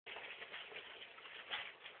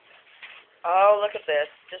Oh, look at this.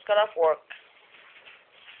 Just got off work.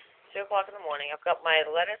 2 o'clock in the morning. I've got my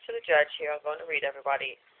letter to the judge here. I'm going to read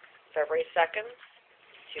everybody. February 2nd,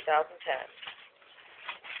 2010.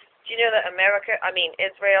 Do you know that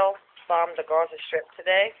Israel bombed the Gaza Strip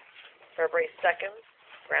today? February 2nd,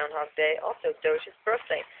 Groundhog Day. Also, Doja's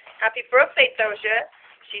birthday. Happy birthday, Doja.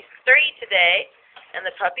 She's 3 today, and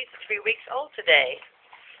the puppy's 3 weeks old today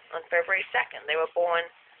on February 2nd. They were born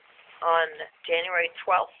on January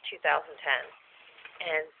 12th, 2010.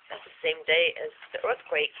 And that's the same day as the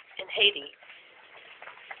earthquake in Haiti.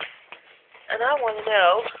 And I want to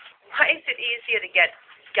know, why is it easier to get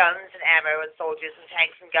guns and ammo and soldiers and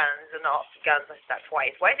tanks and guns and all guns, I said that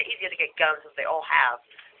twice. Why is it easier to get guns as they all have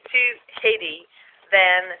to Haiti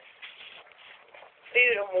than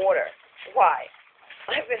food and water? Why?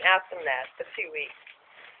 I've been asking that for 2 weeks.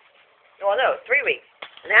 Well, no, 3 weeks.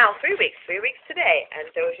 Now 3 weeks. 3 weeks today. And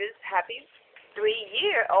Doja's happy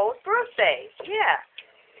 3-year-old birthday. Yeah.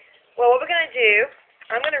 Well, what we're going to do,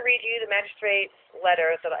 I'm going to read you the magistrate's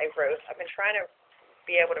letter that I wrote. I've been trying to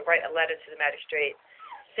be able to write a letter to the magistrate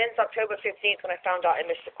since October 15th when I found out I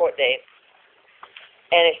missed the court date.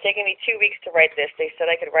 And it's taken me 2 weeks to write this. They said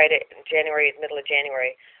I could write it in January, middle of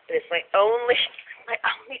January. But it's my only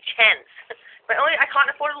chance. I can't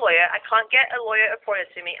afford a lawyer. I can't get a lawyer appointed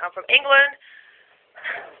to me. I'm from England.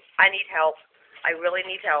 I need help. I really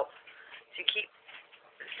need help to keep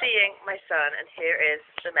seeing my son, and here is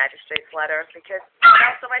the magistrate's letter, because what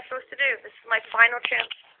else am I supposed to do? This is my final chance.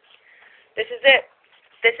 This is it.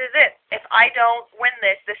 This is it. If I don't win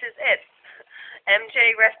this, this is it.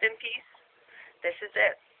 MJ, rest in peace. This is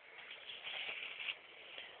it.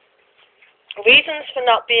 Reasons for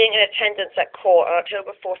not being in attendance at court on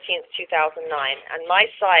October 14th, 2009, and my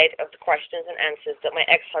side of the questions and answers that my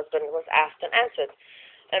ex-husband was asked and answered.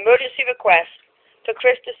 Emergency request for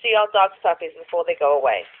Chris to see our dog's puppies before they go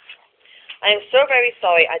away. I am so very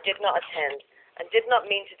sorry I did not attend and did not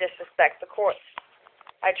mean to disrespect the courts.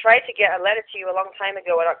 I tried to get a letter to you a long time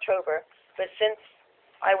ago in October, but since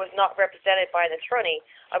I was not represented by an attorney,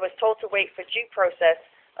 I was told to wait for due process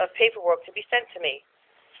of paperwork to be sent to me.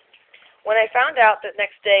 When I found out that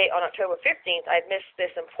next day on October 15th I'd missed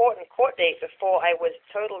this important court date before, I was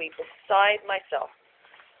totally beside myself.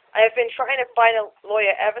 I have been trying to find a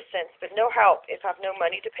lawyer ever since, but no help if I have no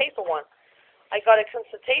money to pay for one. I got a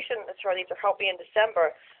consultation attorney to help me in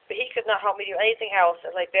December, but he could not help me do anything else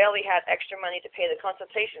as I barely had extra money to pay the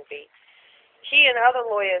consultation fee. He and other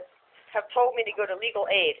lawyers have told me to go to legal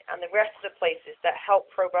aid and the rest of the places that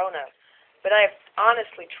help pro bono, but I have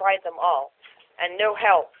honestly tried them all, and no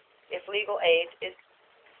help if legal aid is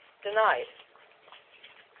denied.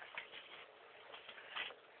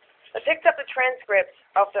 I picked up the transcript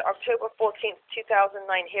of the October 14th, 2009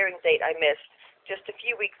 hearing date I missed just a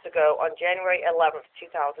few weeks ago on January 11th,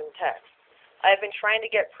 2010. I have been trying to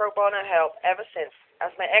get pro bono help ever since,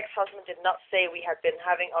 as my ex-husband did not say we had been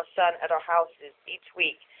having our son at our houses each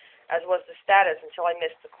week, as was the status until I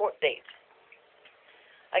missed the court date.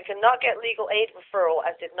 I could not get legal aid referral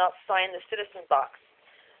as did not sign the citizen box,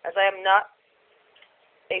 as I am not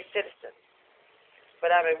a citizen, but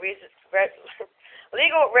I'm a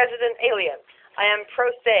legal resident alien. I am pro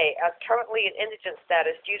se, as currently in indigent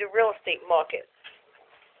status due to real estate market.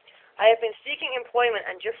 I have been seeking employment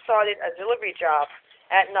and just started a delivery job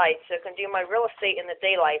at night so I can do my real estate in the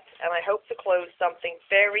daylight, and I hope to close something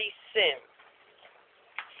very soon.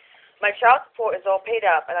 My child support is all paid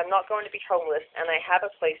up, and I'm not going to be homeless, and I have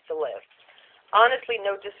a place to live. Honestly,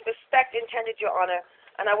 no disrespect intended, Your Honor,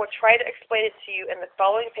 and I will try to explain it to you in the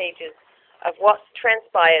following pages of what's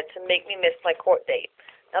transpired to make me miss my court date.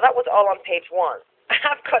 Now, that was all on page 1.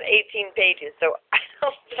 I've got 18 pages, so I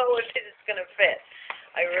don't know if this is going to fit.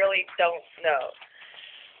 I really don't know.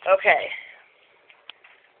 Okay.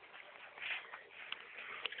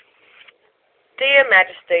 Dear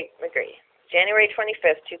Magistrate McGree, January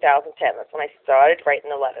 25th, 2010. That's when I started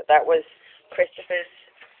writing the letter. That was Christopher's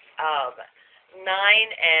 9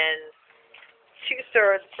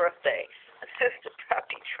 2/3 birthday. There's the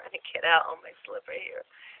puppy trying to get out on my slipper here.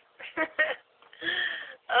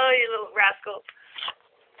 Oh, you little rascal.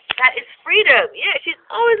 That is freedom. Yeah, she's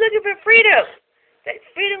always looking for freedom. That's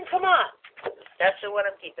freedom, come on. That's the one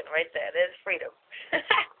I'm keeping right there. There's freedom.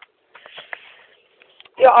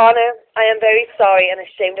 Your Honor, I am very sorry and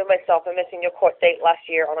ashamed of myself for missing your court date last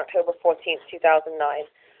year on October 14th, 2009.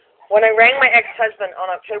 When I rang my ex-husband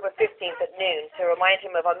on October 15th at noon to remind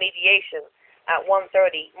him of our mediation at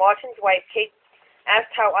 1:30, Martin's wife, Kate,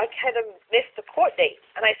 asked how I could have missed the court date.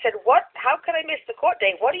 And I said, what? How could I miss the court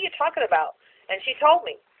date? What are you talking about? And she told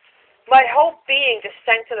me. My whole being just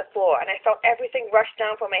sank to the floor, and I felt everything rush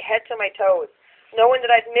down from my head to my toes. knowing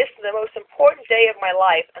that I'd missed the most important day of my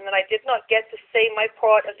life and that I did not get to say my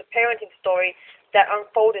part of the parenting story that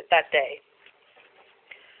unfolded that day.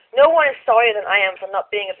 No one is sorrier than I am for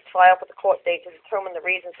not being at the trial for the court date to determine the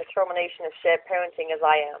reasons for termination of shared parenting as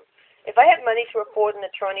I am. If I had money to afford an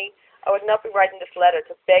attorney, I would not be writing this letter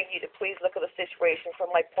to beg you to please look at the situation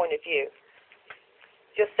from my point of view.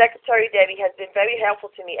 Your secretary, Debbie, has been very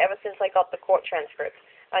helpful to me ever since I got the court transcript.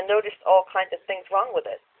 I noticed all kinds of things wrong with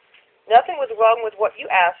it. Nothing was wrong with what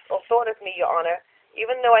you asked or thought of me, Your Honor,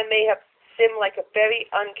 even though I may have seemed like a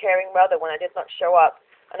very uncaring mother when I did not show up,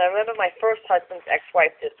 and I remember my first husband's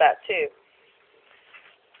ex-wife did that too.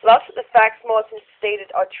 Lots of the facts Martin stated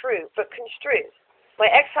are true, but construed. My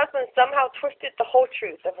ex-husband somehow twisted the whole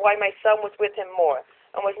truth of why my son was with him more,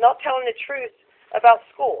 and was not telling the truth about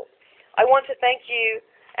school. I want to thank you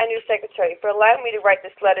and your secretary for allowing me to write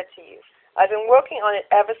this letter to you. I've been working on it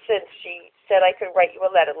ever since she said I could write you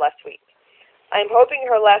a letter last week. I am hoping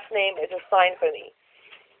her last name is a sign for me.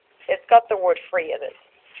 It's got the word free in it.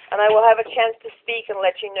 And I will have a chance to speak and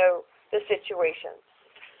let you know the situation.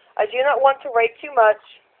 I do not want to write too much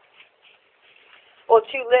or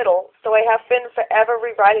too little, so I have been forever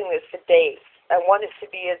rewriting this for days. I want it to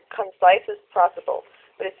be as concise as possible,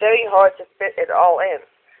 but it's very hard to fit it all in.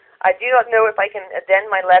 I do not know if I can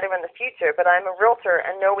addend my letter in the future, but I'm a realtor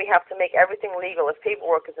and know we have to make everything legal if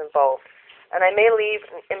paperwork is involved. And I may leave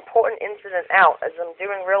an important incident out as I'm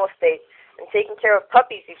doing real estate and taking care of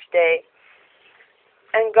puppies each day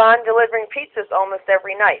and gone delivering pizzas almost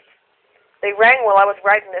every night. They rang while I was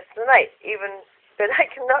writing this tonight, even that I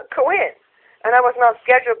cannot go in. And I was not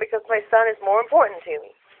scheduled because my son is more important to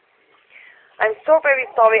me. I'm so very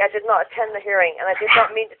sorry I did not attend the hearing, and I did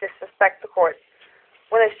not mean to disrespect the court.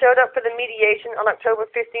 When I showed up for the mediation on October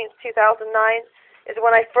 15, 2009, is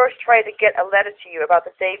when I first tried to get a letter to you about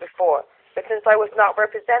the day before. But since I was not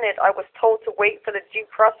represented, I was told to wait for the due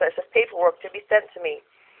process of paperwork to be sent to me.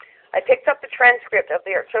 I picked up the transcript of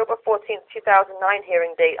the October 14, 2009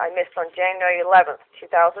 hearing date I missed on January 11,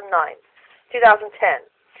 2010,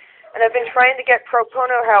 and I've been trying to get pro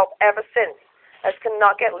bono help ever since, as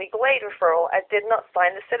cannot get legal aid referral, as did not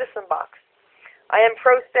sign the citizen box. I am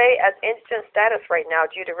pro se as indigent status right now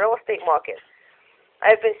due to real estate market.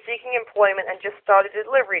 I have been seeking employment and just started a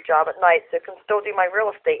delivery job at night so I can still do my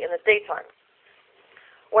real estate in the daytime.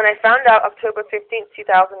 When I found out October 15,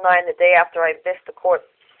 2009, the day after I missed the court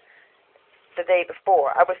the day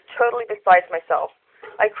before, I was totally beside myself.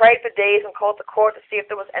 I cried for days and called the court to see if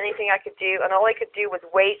there was anything I could do, and all I could do was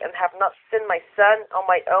wait and have not sinned my son on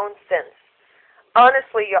my own sins.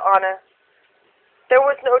 Honestly, Your Honor, there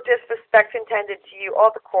was no disrespect intended to you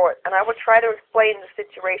or the court, and I will try to explain the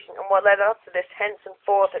situation and what led up to this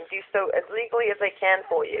henceforth and do so as legally as I can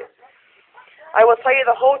for you. I will tell you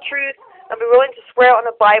the whole truth and be willing to swear on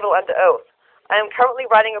the Bible under oath. I am currently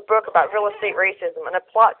writing a book about real estate racism, and a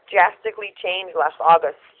plot drastically changed last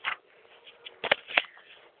August.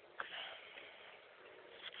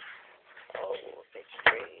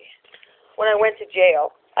 When I went to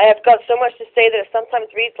jail. I have got so much to say that it sometimes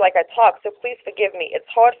reads like I talk, so please forgive me. It's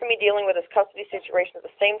hard for me dealing with this custody situation at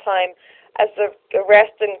the same time as the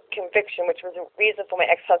arrest and conviction, which was a reason for my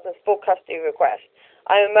ex-husband's full custody request.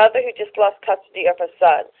 I am a mother who just lost custody of her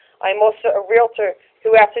son. I am also a realtor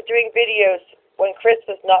who, after doing videos when Chris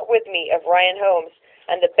was not with me of Ryan Holmes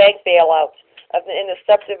and the bank bailout in the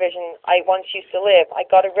subdivision I once used to live, I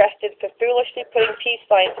got arrested for foolishly putting peace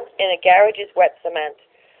signs in a garage's wet cement.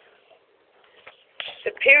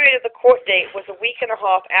 The period of the court date was a week and a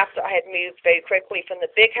half after I had moved very quickly from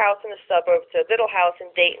the big house in the suburbs to a little house in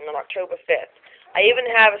Dayton on October 5th. I even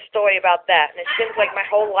have a story about that, and it seems like my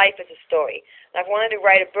whole life is a story. And I've wanted to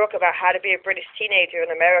write a book about how to be a British teenager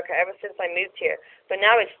in America ever since I moved here, but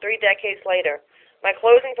now it's 3 decades later. My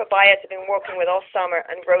closing for buyers have been working with all summer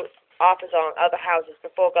and wrote offers on other houses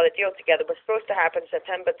before we got a deal together. It was supposed to happen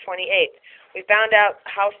September 28th. We found out a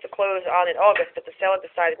house to close on in August, but the seller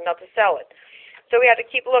decided not to sell it. So we had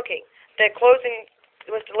to keep looking. The closing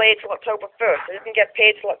was delayed till October 1st. I didn't get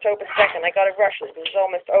paid till October 2nd. I got to rush it. It was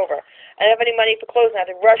almost over. I didn't have any money for closing. I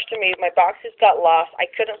had to rush to move. My boxes got lost.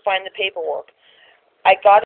 I couldn't find the paperwork. I got